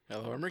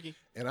Hello, I'm Ricky.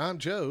 And I'm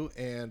Joe,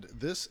 and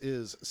this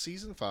is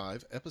Season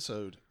 5,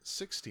 Episode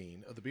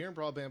 16 of the Beer and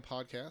Broadband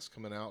podcast,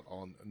 coming out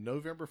on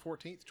November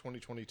 14th,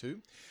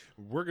 2022.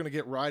 We're going to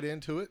get right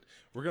into it.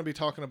 We're going to be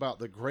talking about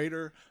the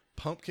Greater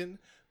Pumpkin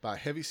by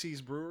Heavy Seas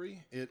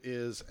Brewery. It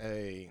is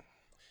a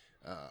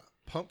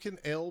pumpkin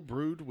ale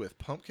brewed with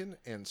pumpkin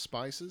and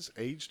spices,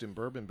 aged in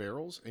bourbon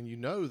barrels. And you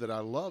know that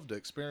I love to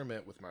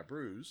experiment with my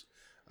brews.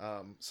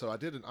 So I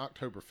did an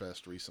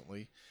Oktoberfest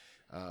recently.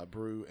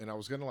 Brew, and I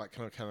was gonna like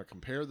kind of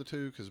compare the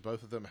two because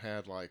both of them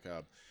had like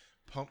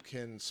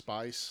pumpkin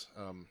spice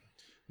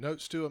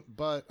notes to them,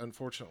 but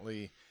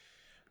unfortunately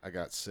I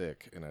got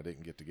sick and I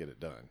didn't get to get it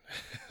done.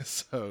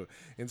 So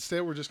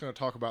instead we're just going to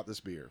talk about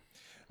this beer.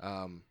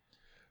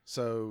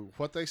 So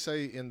what they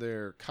say in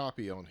their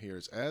copy on here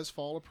is, as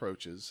fall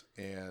approaches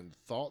and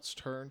thoughts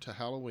turn to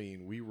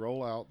Halloween, we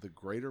roll out the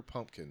Greater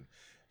Pumpkin,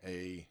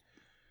 a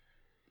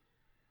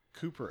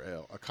copper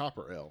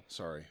ale,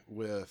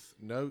 with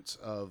notes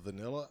of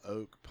vanilla,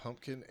 oak,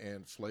 pumpkin,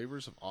 and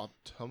flavors of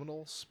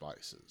autumnal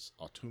spices.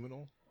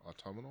 Autumnal.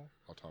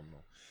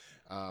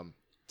 10%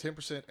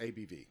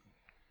 ABV.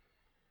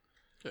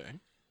 Okay.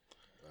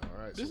 All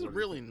right. This is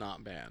really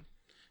not bad.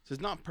 This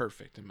is not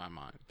perfect in my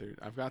mind.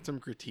 I've got some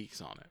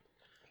critiques on it.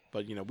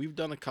 But, you know, we've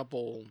done a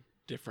couple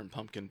different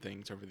pumpkin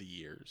things over the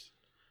years.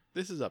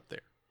 This is up there.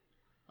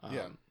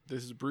 Yeah.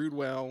 This is brewed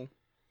well.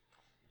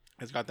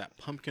 It's got that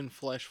pumpkin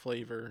flesh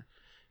flavor.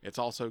 It's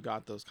also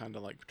got those kind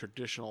of like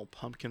traditional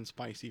pumpkin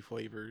spicy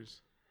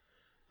flavors.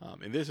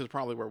 And this is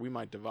probably where we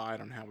might divide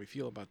on how we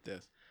feel about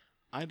this.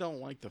 I don't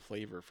like the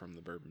flavor from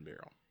the bourbon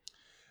barrel.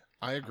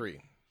 I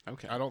agree.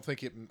 Okay. I don't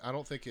think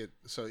it.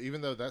 So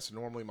even though that's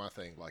normally my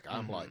thing, like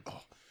I'm like,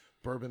 oh,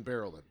 bourbon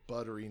barrel, that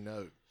buttery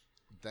note,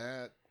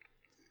 that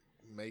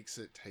makes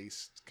it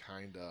taste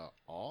kind of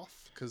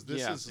off, because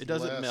it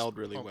doesn't meld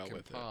really well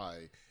with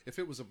pie. it. If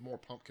it was a more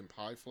pumpkin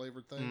pie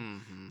flavored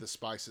thing, the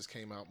spices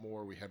came out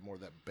more. We had more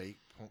of that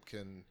baked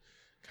pumpkin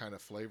kind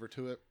of flavor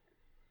to it.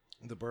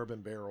 The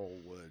bourbon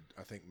barrel would,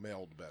 I think,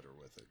 meld better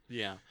with it.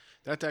 Yeah,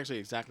 that's actually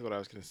exactly what I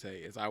was going to say.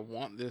 Is I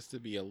want this to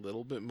be a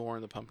little bit more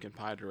in the pumpkin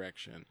pie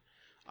direction.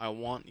 I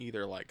want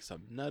either like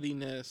some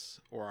nuttiness,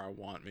 or I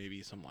want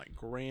maybe some like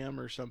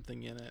graham or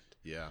something in it.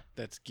 Yeah.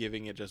 That's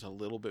giving it just a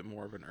little bit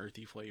more of an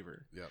earthy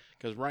flavor. Yeah.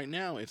 Because right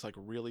now it's like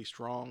really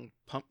strong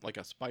like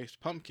a spiced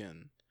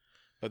pumpkin,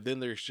 but then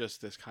there's just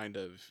this kind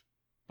of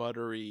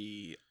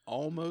buttery,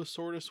 almost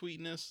sort of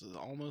sweetness,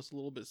 almost a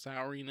little bit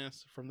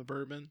souriness from the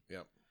bourbon.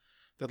 Yep.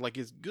 That like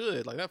is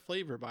good. Like that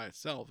flavor by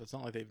itself, it's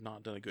not like they've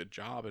not done a good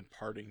job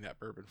imparting that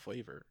bourbon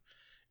flavor.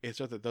 It's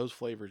just that those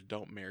flavors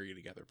don't marry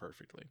together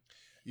perfectly.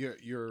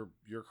 You're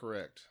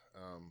correct.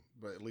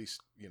 But at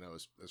least, you know,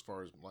 as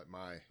far as like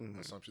my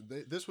assumption,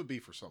 this would be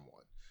for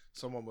someone.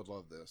 Someone would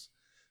love this.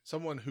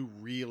 Someone who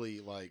really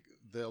like,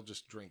 they'll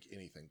just drink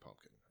anything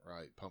pumpkin,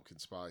 right? Pumpkin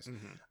spice.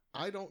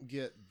 I don't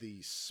get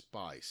the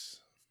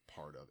spice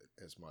part of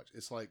it as much.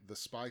 It's like the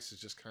spice is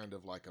just kind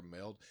of like a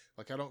meld.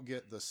 Like I don't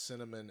get the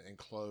cinnamon and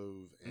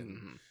clove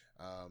and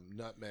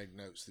nutmeg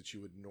notes that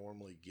you would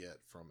normally get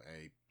from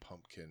a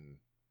pumpkin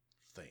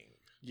thing.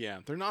 Yeah,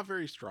 they're not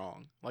very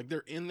strong. Like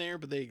they're in there,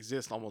 but they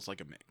exist almost like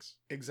a mix.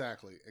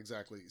 Exactly.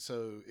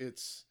 So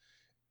it's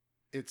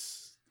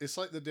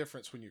like the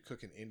difference when you're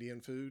cooking Indian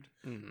food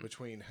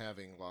between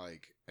having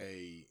like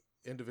a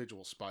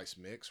individual spice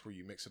mix where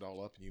you mix it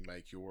all up and you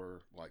make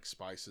your like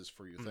spices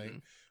for your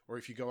thing, or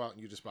if you go out and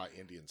you just buy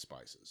Indian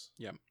spices.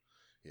 Yep.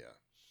 Yeah.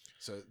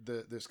 So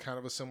there's kind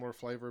of a similar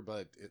flavor,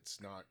 but it's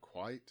not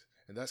quite,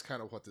 and that's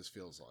kind of what this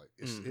feels like.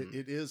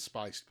 It is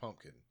spiced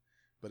pumpkin,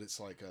 but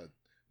it's like a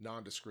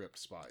nondescript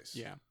spice.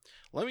 Yeah.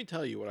 Let me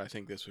tell you what I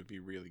think this would be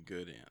really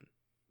good in.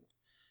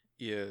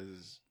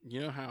 Is, you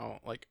know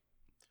how, like,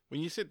 when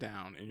you sit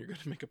down and you're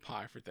going to make a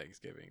pie for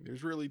Thanksgiving,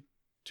 there's really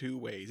two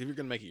ways. If you're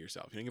going to make it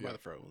yourself, you can buy the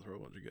frozen ones. The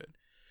frozen ones are good.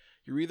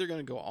 You're either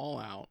going to go all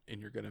out and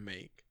you're going to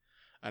make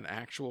an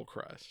actual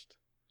crust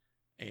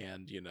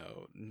and, you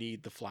know,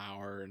 knead the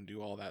flour and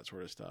do all that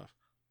sort of stuff.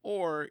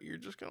 Or you're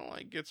just going to,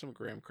 like, get some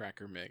graham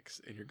cracker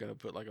mix and you're going to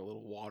put, like, a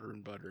little water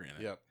and butter in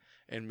it. Yep.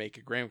 And make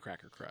a graham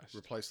cracker crust.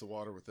 Replace the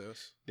water with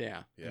this.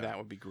 Yeah. And that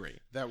would be great.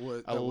 That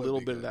would a little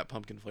bit of that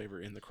pumpkin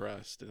flavor in the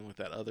crust, and with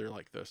that other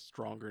like the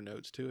stronger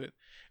notes to it.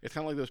 It's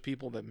kind of like those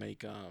people that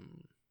make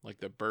like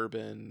the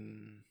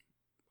bourbon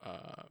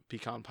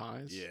pecan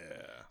pies. Yeah.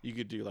 You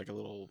could do like a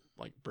little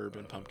like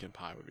bourbon pumpkin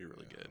pie would be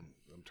really good.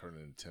 I'm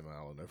turning into Tim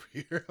Allen over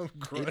here.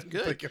 It's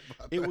good.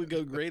 It would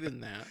go great in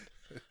that.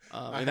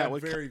 I and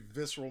had very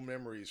visceral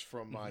memories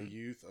from my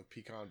youth of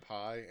pecan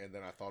pie, and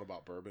then I thought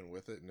about bourbon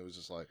with it, and it was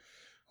just like,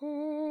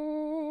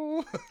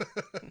 oh.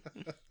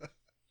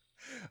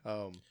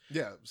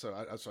 Yeah. So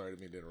I'm sorry, I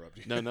didn't mean to interrupt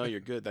you. No, you're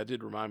good. That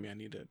did remind me I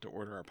need to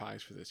order our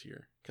pies for this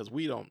year, because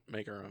we don't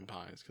make our own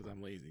pies because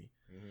I'm lazy.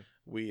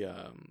 We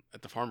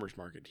at the farmers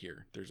market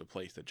here, there's a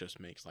place that just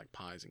makes like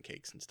pies and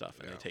cakes and stuff,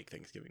 and they take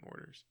Thanksgiving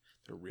orders.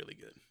 They're really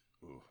good.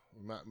 Ooh,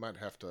 might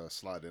have to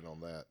slide in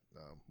on that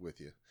with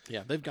you.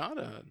 Yeah, they've got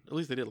at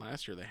least they did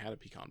last year. They had a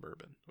pecan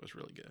bourbon. It was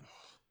really good.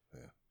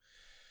 Yeah.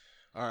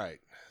 All right,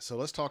 so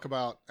let's talk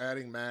about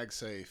adding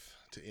MagSafe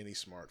to any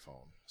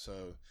smartphone.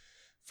 So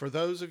for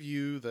those of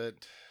you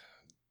that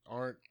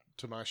aren't,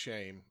 to my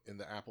shame, in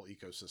the Apple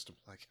ecosystem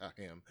like I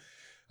am,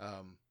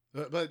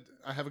 but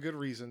I have a good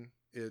reason.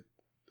 It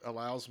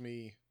allows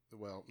me,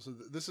 well, so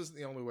this isn't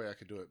the only way I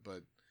could do it,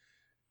 but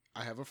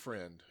I have a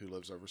friend who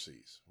lives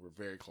overseas. We're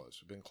very close.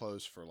 We've been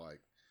close for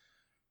like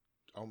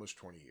almost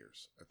 20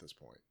 years at this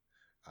point.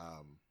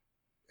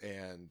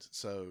 And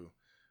so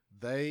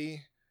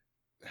they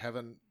have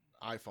an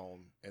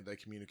iPhone and they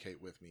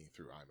communicate with me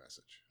through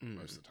iMessage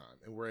most of the time.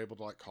 And we're able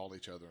to like call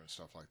each other and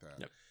stuff like that.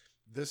 Yep.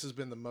 This has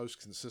been the most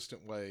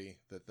consistent way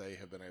that they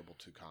have been able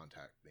to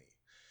contact me.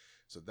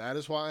 So that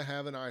is why I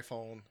have an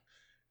iPhone.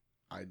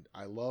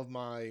 I love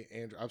my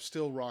Android. I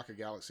still rock a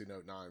Galaxy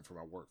Note 9 for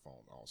my work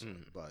phone also,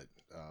 but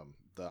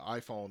the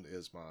iPhone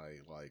is my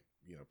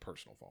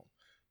personal phone.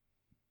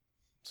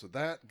 So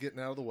that getting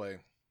out of the way,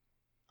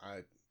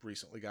 I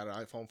recently got an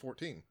iPhone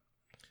 14.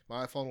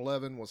 My iPhone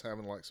 11 was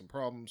having like some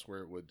problems where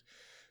it would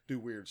do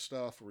weird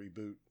stuff,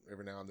 reboot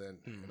every now and then,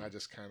 and I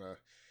just kind of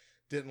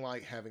didn't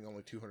like having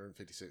only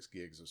 256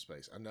 gigs of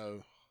space. I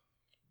know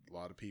a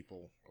lot of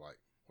people are like,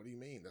 what do you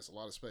mean? That's a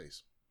lot of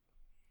space.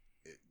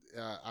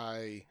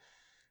 I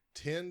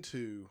tend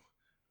to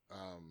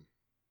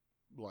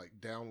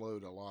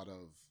download a lot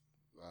of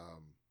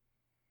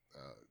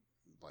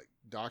like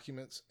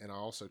documents, and I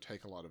also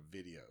take a lot of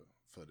video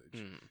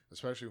footage,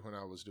 especially when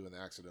I was doing the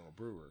Accidental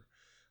Brewer,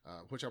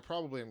 which I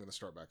probably am going to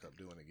start back up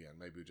doing again,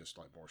 maybe just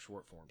like more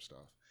short form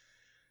stuff.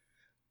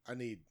 I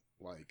need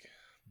like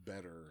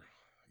better,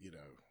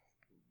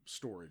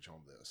 storage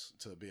on this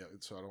to be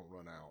so I don't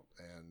run out,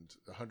 and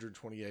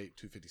 128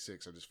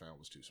 256 I just found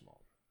was too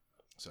small.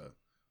 So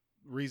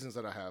reasons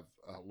that I have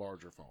a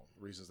larger phone,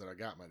 reasons that I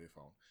got my new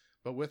phone,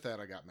 but with that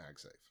I got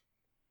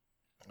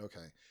MagSafe.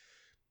 Okay,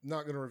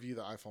 not going to review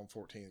the iPhone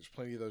 14. There's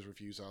plenty of those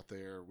reviews out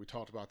there. We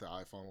talked about the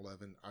iPhone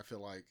 11. I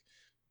feel like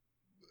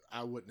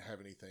I wouldn't have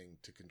anything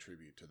to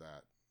contribute to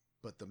that,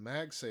 but the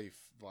MagSafe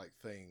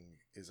thing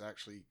is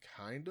actually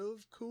kind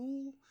of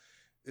cool,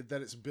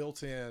 that it's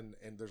built in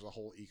and there's a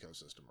whole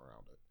ecosystem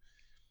around it.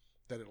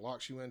 That it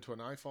locks you into an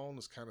iPhone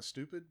is kind of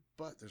stupid,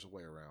 but there's a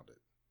way around it.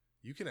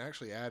 You can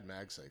actually add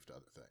MagSafe to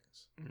other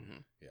things.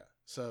 Yeah.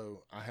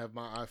 So I have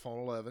my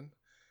iPhone 11.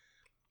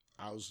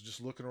 I was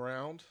just looking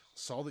around,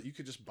 saw that you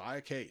could just buy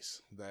a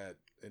case that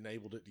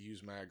enabled it to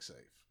use MagSafe.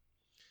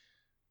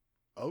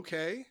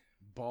 Okay,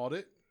 bought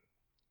it,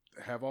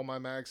 have all my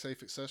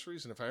MagSafe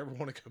accessories, and if I ever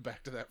want to go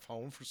back to that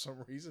phone for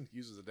some reason,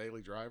 use as a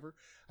daily driver,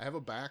 I have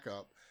a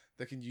backup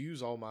that can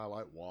use all my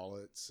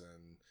wallets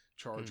and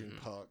charging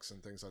pucks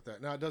and things like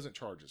that. Now, it doesn't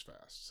charge as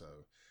fast, so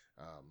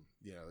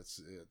it's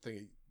I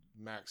think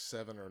max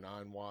 7 or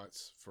 9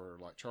 watts for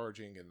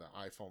charging, and the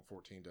iPhone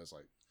 14 does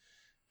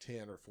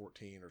 10 or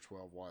 14 or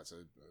 12 watts.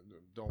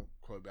 Don't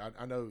quote me.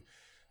 I know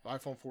the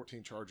iPhone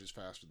 14 charges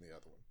faster than the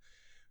other one,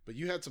 but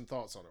you had some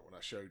thoughts on it when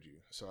I showed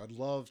you, so I'd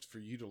love for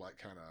you to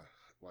kind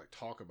of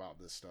talk about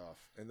this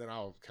stuff, and then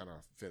I'll kind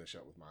of finish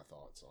up with my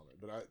thoughts on it.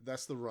 But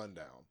that's the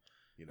rundown.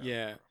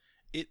 Yeah.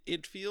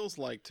 It feels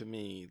like to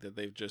me that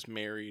they've just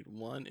married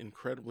one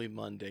incredibly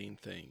mundane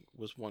thing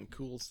with one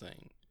cool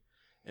thing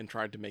and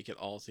tried to make it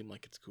all seem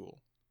like it's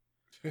cool.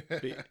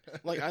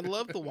 I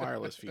love the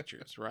wireless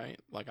features, right?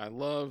 I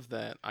love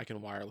that I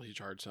can wirelessly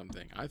charge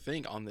something. I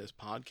think on this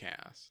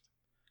podcast,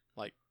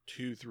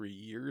 2-3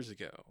 years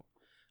ago,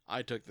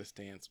 I took the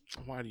stance,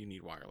 why do you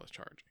need wireless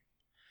charging?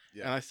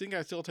 Yeah. And I think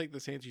I still take the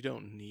stance you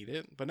don't need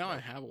it, but now I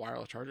have a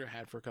wireless charger I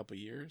had for a couple of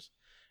years,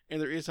 and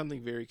there is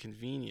something very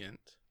convenient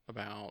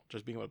about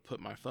just being able to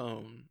put my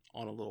phone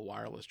on a little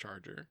wireless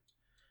charger,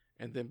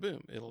 and then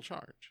boom, it'll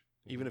charge,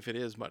 even if it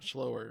is much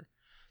slower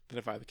than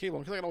if I have the cable,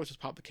 because I can always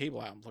just pop the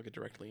cable out and plug it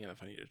directly in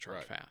if I need to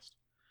charge fast.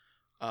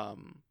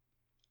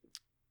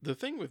 The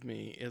thing with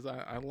me is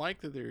I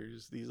like that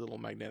there's these little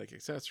magnetic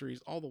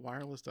accessories. All the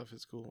wireless stuff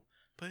is cool,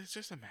 but it's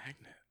just a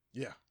magnet.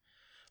 Yeah.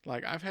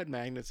 I've had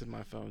magnets in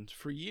my phones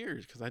for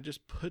years because I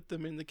just put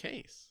them in the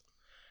case.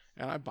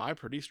 And I buy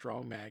pretty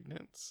strong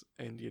magnets,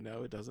 and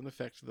it doesn't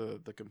affect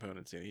the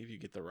components any if you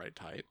get the right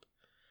type.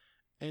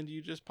 And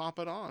you just pop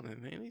it on,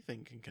 and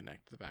anything can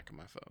connect to the back of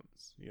my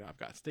phones. I've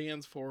got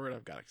stands for it.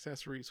 I've got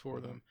accessories for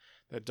them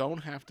that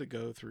don't have to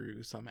go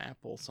through some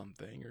Apple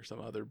something or some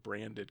other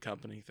branded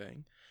company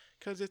thing,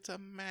 because it's a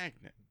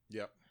magnet.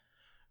 Yep.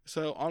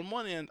 So on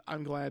one end,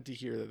 I'm glad to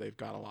hear that they've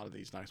got a lot of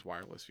these nice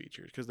wireless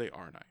features, because they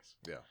are nice.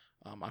 Yeah.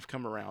 I've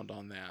come around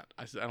on that.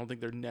 I don't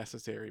think they're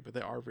necessary, but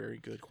they are very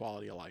good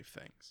quality of life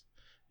things,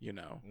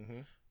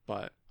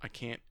 But I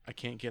can't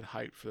get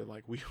hyped for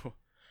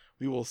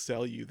we will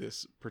sell you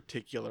this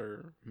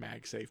particular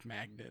MagSafe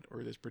magnet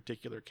or this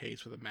particular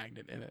case with a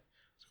magnet in it.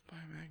 So buy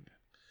a magnet.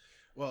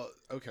 Well,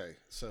 okay,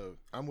 so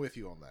I'm with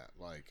you on that.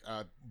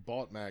 I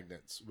bought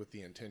magnets with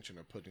the intention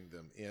of putting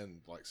them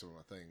in some of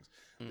my things.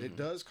 It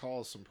does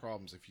cause some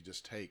problems if you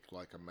just take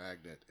a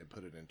magnet and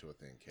put it into a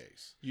thin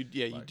case. You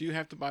do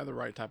have to buy the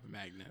right type of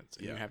magnets,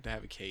 and you have to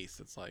have a case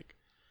that's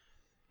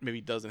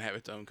maybe doesn't have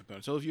its own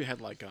components. So if you had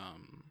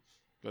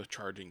those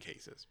charging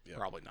cases,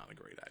 probably not a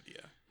great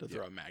idea to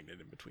throw a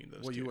magnet in between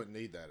those. Well, two. you wouldn't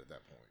need that at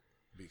that point,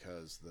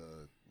 because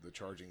the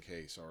charging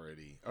case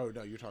already. Oh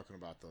no, you're talking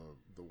about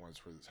the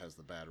ones where it has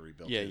the battery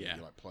built Yeah, in. yeah.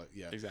 You like plug,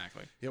 yeah,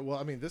 Exactly. yeah. Well,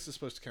 I mean, this is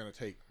supposed to kind of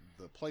take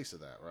the place of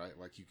that, right?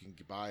 Like you can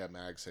buy a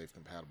MagSafe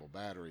compatible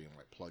battery and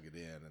like plug it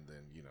in, and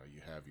then you know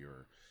you have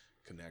your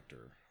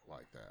connector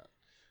like that.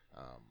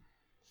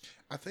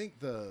 I think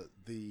the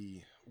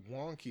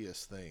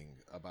wonkiest thing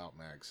about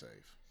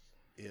MagSafe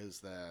is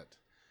that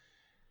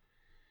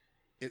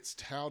it's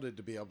touted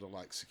to be able to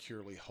like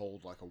securely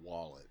hold like a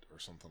wallet or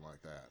something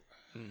like that.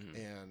 Mm-hmm.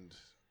 And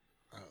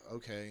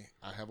okay,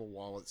 I have a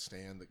wallet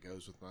stand that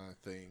goes with my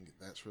thing.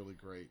 That's really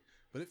great,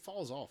 but it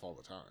falls off all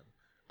the time.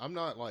 I'm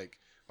not like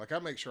I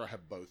make sure I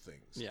have both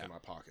things in my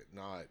pocket.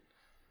 Not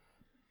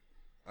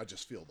I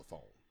just feel the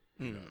phone,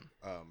 you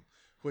know.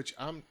 Which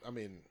I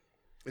mean,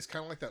 it's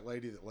kind of like that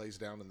lady that lays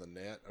down in the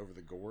net over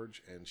the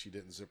gorge and she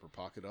didn't zip her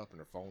pocket up and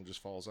her phone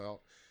just falls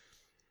out.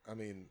 I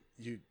mean,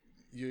 you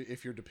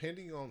if you're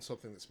depending on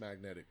something that's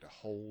magnetic to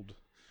hold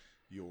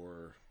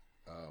your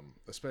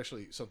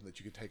especially something that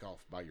you can take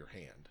off by your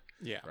hand,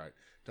 right,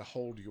 to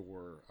hold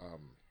your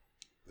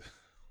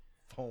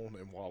phone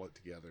and wallet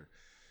together,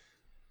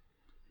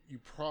 you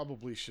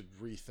probably should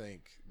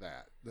rethink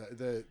that.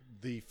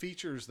 The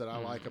features that I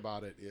like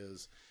about it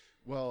is,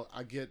 well,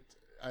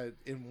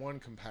 in one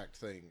compact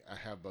thing, I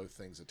have both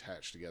things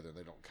attached together.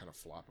 They don't kind of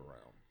flop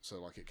around,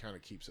 so like it kind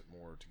of keeps it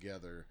more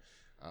together.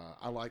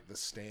 I like the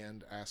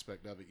stand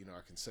aspect of it. You know,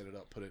 I can set it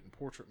up, put it in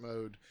portrait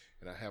mode,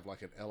 and I have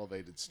like an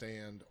elevated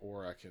stand,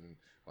 or I can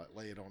like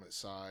lay it on its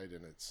side,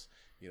 and it's,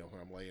 you know,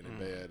 when I'm laying in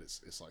bed,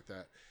 it's like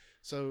that.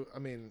 So, I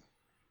mean,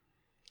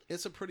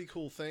 it's a pretty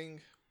cool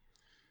thing.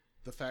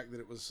 The fact that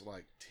it was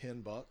like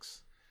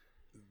 $10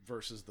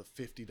 versus the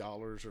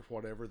 $50 or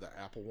whatever that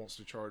Apple wants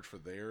to charge for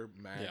their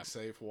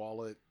MagSafe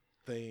wallet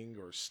thing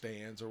or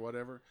stands or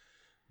whatever,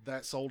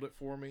 that sold it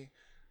for me.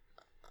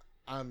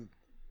 I'm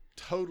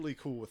totally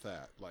cool with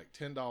that. Like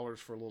 $10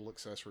 for a little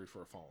accessory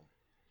for a phone,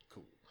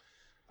 cool.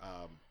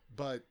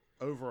 But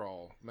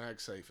overall,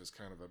 MagSafe is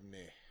kind of a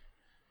meh,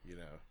 you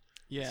know.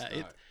 Yeah,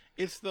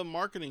 it's the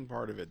marketing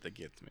part of it that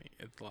gets me.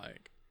 It's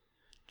like,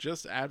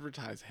 just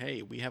advertise,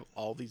 hey, we have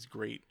all these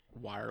great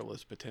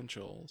wireless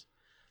potentials,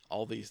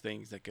 all these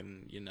things that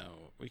can, you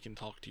know, we can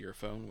talk to your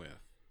phone with.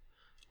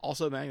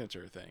 Also, magnets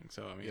are a thing.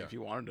 So I mean, if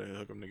you wanted to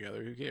hook them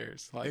together, who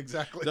cares? Like,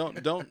 exactly.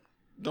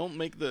 Don't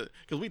make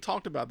because we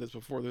talked about this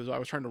before. I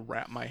was trying to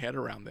wrap my head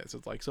around this.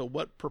 It's like, so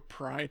what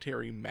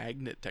proprietary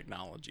magnet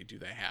technology do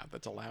they have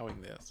that's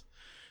allowing this?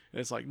 And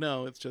it's like,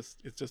 no, it's just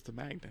a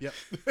magnet. Yep,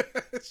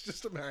 it's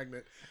just a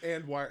magnet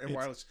and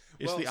wireless.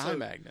 It's the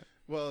iMagnet.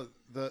 Well,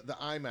 the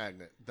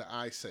iMagnet, the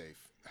iSafe,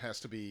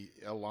 has to be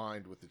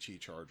aligned with the Qi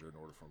charger in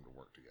order for them to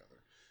work together.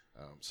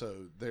 So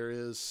there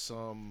is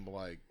some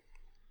like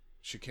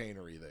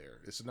chicanery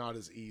there. It's not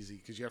as easy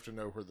because you have to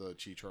know where the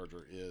Qi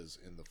charger is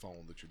in the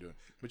phone that you're doing.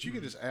 But you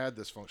can just add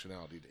this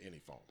functionality to any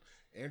phone.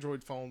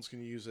 Android phones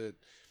can use it.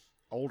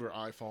 Older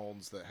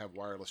iPhones that have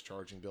wireless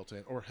charging built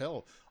in, or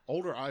hell,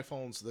 older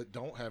iPhones that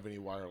don't have any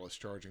wireless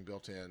charging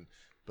built in,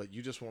 but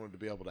you just wanted to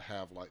be able to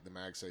have like the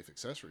MagSafe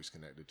accessories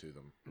connected to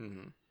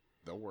them.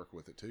 They'll work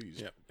with it too. You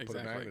just put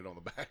a magnet on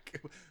the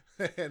back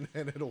and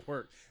it'll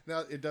work.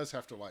 Now it does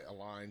have to like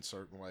align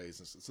certain ways,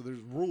 and so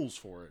there's rules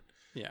for it.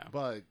 Yeah.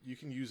 But you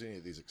can use any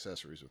of these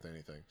accessories with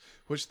anything,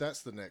 which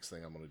that's the next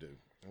thing I'm going to do.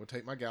 I'm going to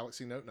take my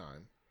Galaxy Note 9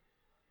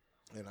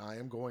 and I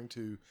am going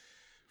to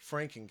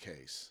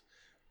Frankencase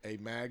a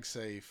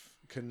MagSafe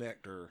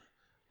connector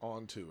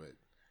onto it,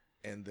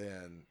 and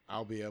then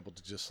I'll be able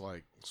to just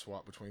like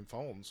swap between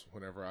phones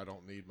whenever I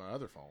don't need my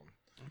other phone.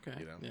 Okay.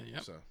 You know? Yeah.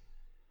 So,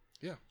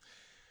 yeah.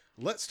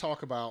 Let's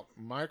talk about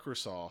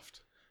Microsoft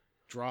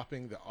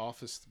dropping the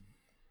Office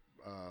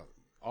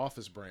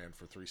brand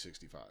for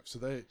 365.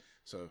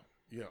 So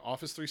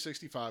Office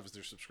 365 is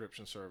their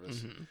subscription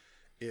service.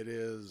 It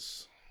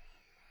is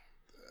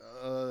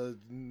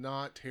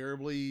not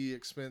terribly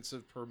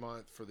expensive per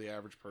month for the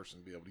average person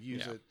to be able to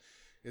use it.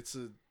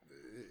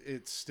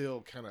 It's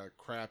still kind of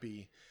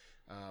crappy,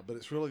 but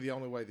it's really the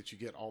only way that you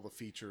get all the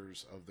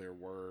features of their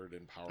Word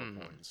and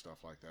PowerPoint and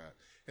stuff like that.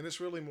 And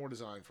it's really more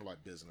designed for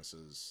like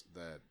businesses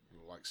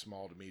like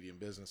small to medium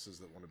businesses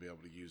that want to be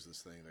able to use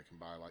this thing. They can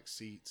buy like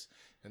seats,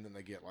 and then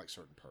they get like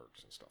certain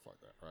perks and stuff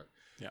like that, right?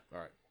 Yeah. All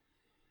right.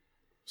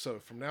 So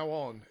from now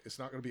on, it's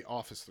not going to be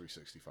Office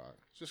 365.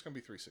 It's just going to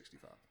be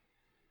 365.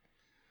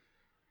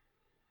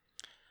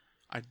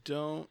 I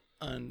don't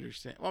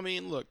understand. Well, I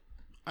mean, look,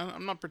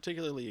 I'm not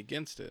particularly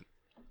against it.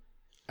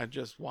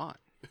 Why?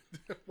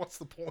 What's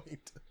the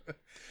point?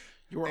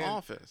 Your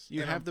Office.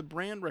 You have the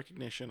brand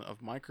recognition of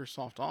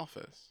Microsoft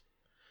Office.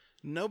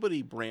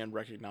 Nobody brand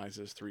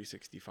recognizes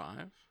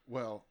 365.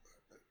 Well,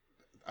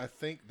 I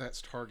think that's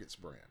Target's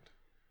brand.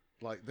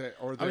 Like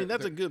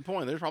that's a good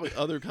point. There's probably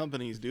other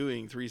companies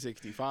doing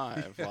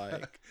 365. Yeah.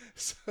 Like,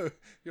 so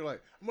you're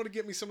like, I'm going to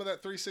get me some of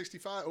that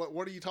 365. Like,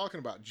 what are you talking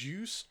about?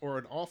 Juice or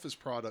an Office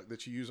product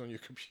that you use on your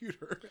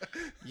computer?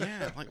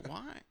 Yeah. Like,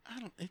 why?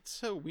 It's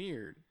so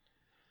weird.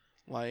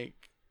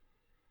 Like,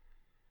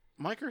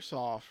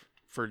 Microsoft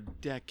for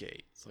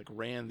decades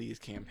ran these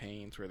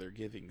campaigns where they're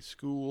giving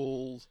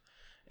schools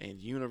and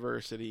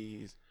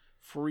universities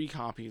free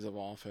copies of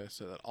Office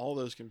so that all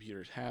those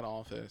computers had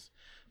Office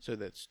so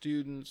that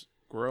students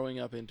growing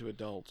up into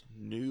adults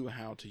knew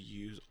how to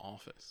use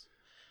Office.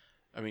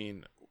 I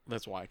mean,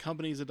 that's why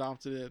companies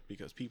adopted it,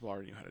 because people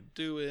already knew how to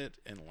do it.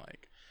 And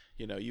like,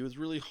 it was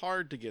really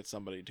hard to get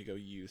somebody to go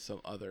use some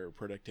other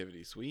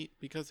productivity suite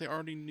because they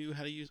already knew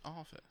how to use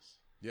Office.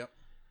 Yep.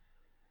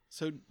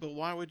 So, but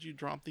why would you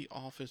drop the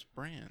Office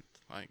brand?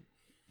 Like,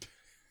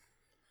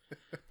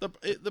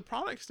 the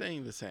product's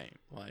staying the same.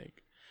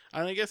 Like,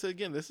 and I guess,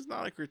 again, this is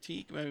not a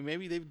critique. I mean,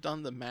 maybe they've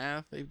done the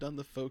math. They've done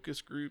the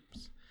focus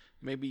groups.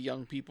 Maybe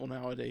young people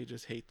nowadays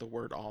just hate the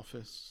word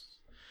Office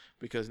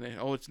because,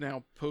 it's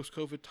now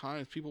post-COVID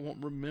times. People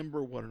won't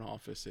remember what an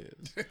office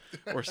is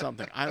or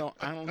something. I don't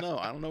know.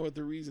 I don't know what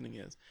the reasoning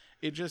is.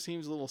 It just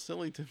seems a little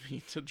silly to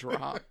me to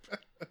drop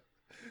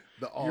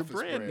the Office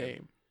your brand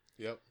name.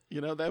 Yep.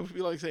 That would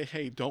be like say,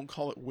 hey, don't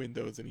call it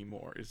Windows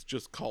anymore. It's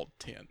just called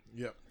 10.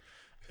 Yep.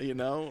 Like,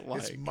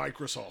 it's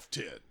Microsoft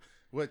 10,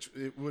 which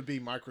it would be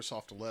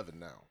Microsoft 11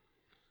 now.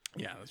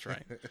 Yeah, that's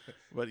right.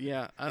 But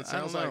yeah, it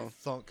sounds like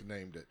Thunk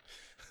named it.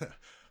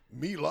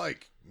 me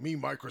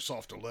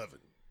Microsoft 11.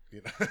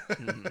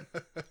 Mm-hmm.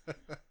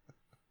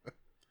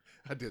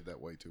 I did that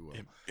way too well.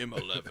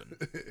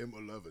 M11.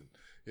 M11.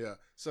 Yeah.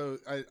 So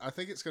I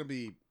think it's going to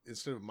be,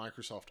 instead of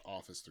Microsoft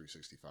Office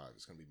 365,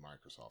 it's going to be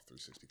Microsoft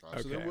 365.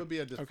 Okay. So there would be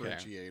a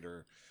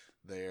differentiator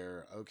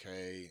there.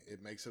 Okay.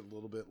 It makes it a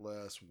little bit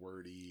less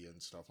wordy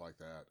and stuff like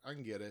that. I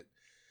can get it.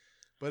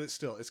 But it's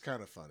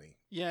kind of funny.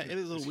 Yeah, it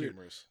is a little weird.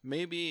 Humorous.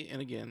 Maybe,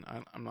 and again,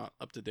 I'm not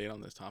up to date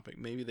on this topic.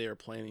 Maybe they are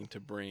planning to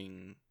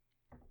bring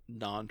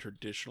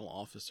non-traditional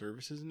Office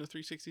services into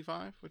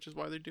 365, which is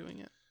why they're doing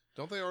it.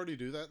 Don't they already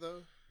do that,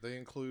 though? They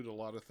include a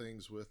lot of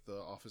things with the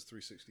Office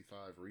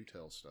 365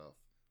 retail stuff.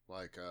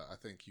 Like, I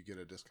think you get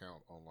a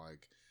discount on,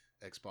 like,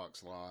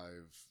 Xbox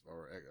Live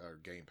or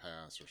Game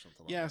Pass or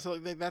something like that. Yeah, so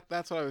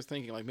that's what I was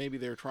thinking. Like, maybe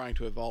they're trying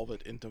to evolve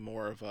it into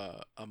more of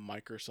a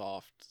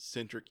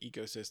Microsoft-centric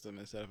ecosystem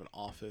instead of an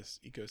Office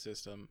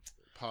ecosystem.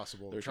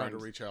 Possible. They're trying to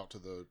reach out to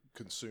the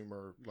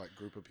consumer, like,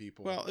 group of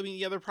people. Well, I mean,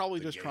 yeah, they're probably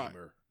just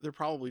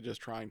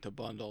trying to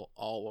bundle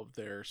all of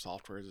their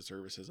software as a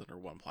services under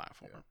one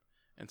platform. Yeah.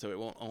 And so it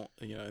won't,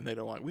 and we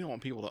don't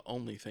want people to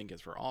only think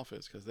it's for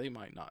Office because they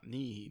might not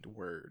need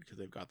Word because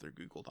they've got their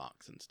Google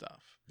Docs and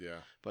stuff. Yeah.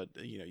 But,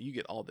 you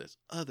get all this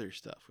other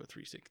stuff with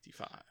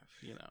 365,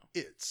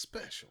 It's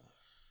special.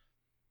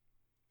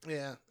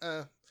 Yeah.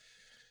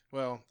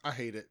 Well, I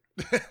hate it.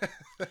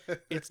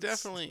 It's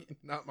definitely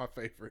not my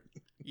favorite.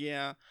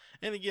 Yeah.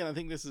 And again, I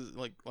think this is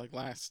like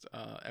last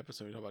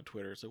episode we talked about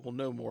Twitter. So we'll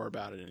know more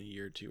about it in a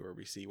year or two where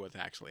we see what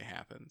actually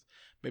happens.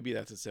 Maybe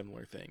that's a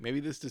similar thing.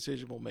 Maybe this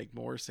decision will make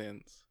more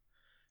sense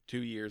 2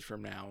 years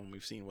from now when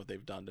we've seen what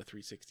they've done to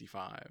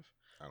 365.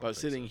 But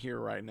sitting here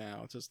right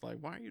now, it's just like,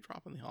 why are you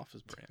dropping the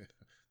Office brand?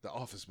 The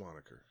Office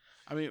moniker.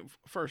 I mean,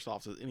 first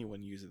off, does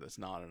anyone use it that's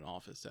not in an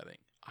office setting?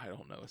 I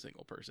don't know a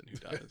single person who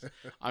does.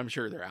 I'm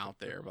sure they're out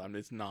there, but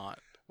it's not.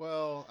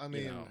 Well, I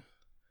mean,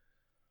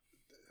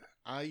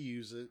 I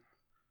use it,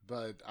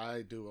 but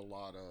I do a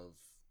lot of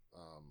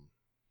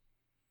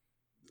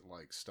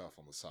like stuff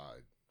on the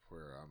side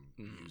where I'm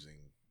using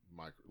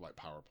like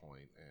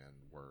PowerPoint and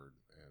Word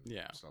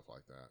and stuff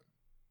like that.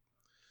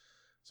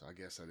 So I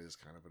guess that is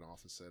kind of an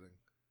office setting.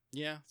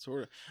 Yeah,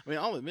 sort of. I mean,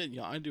 I'll admit,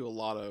 I do a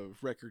lot of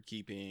record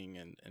keeping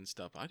and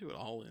stuff. I do it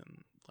all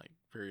in like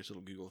various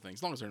little Google things,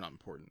 as long as they're not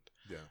important.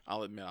 Yeah.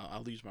 I'll admit,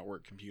 I'll use my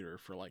work computer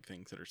for like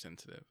things that are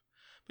sensitive.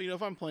 But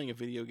if I'm playing a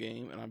video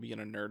game and I'm being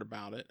a nerd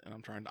about it and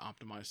I'm trying to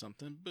optimize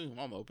something, boom,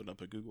 I'll open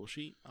up a Google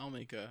sheet. I'll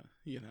make a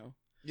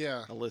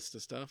a list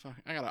of stuff.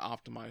 I got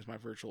to optimize my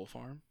virtual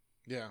farm.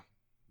 Yeah,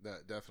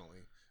 that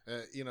definitely.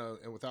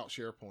 And without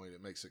SharePoint,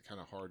 it makes it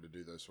kind of hard to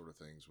do those sort of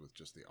things with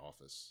just the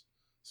Office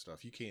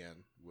stuff. You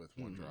can with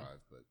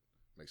OneDrive, but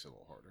it makes it a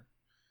little harder.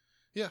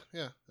 Yeah.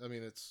 I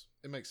mean,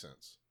 it makes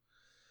sense.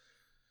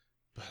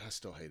 But I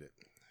still hate it.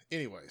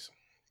 Anyways,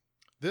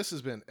 this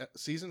has been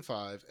Season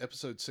 5,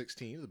 Episode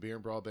 16 of the Beer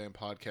and Broadband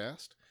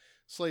Podcast,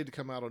 slated to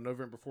come out on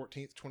November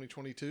 14th,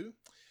 2022.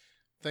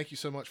 Thank you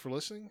so much for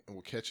listening, and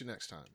we'll catch you next time.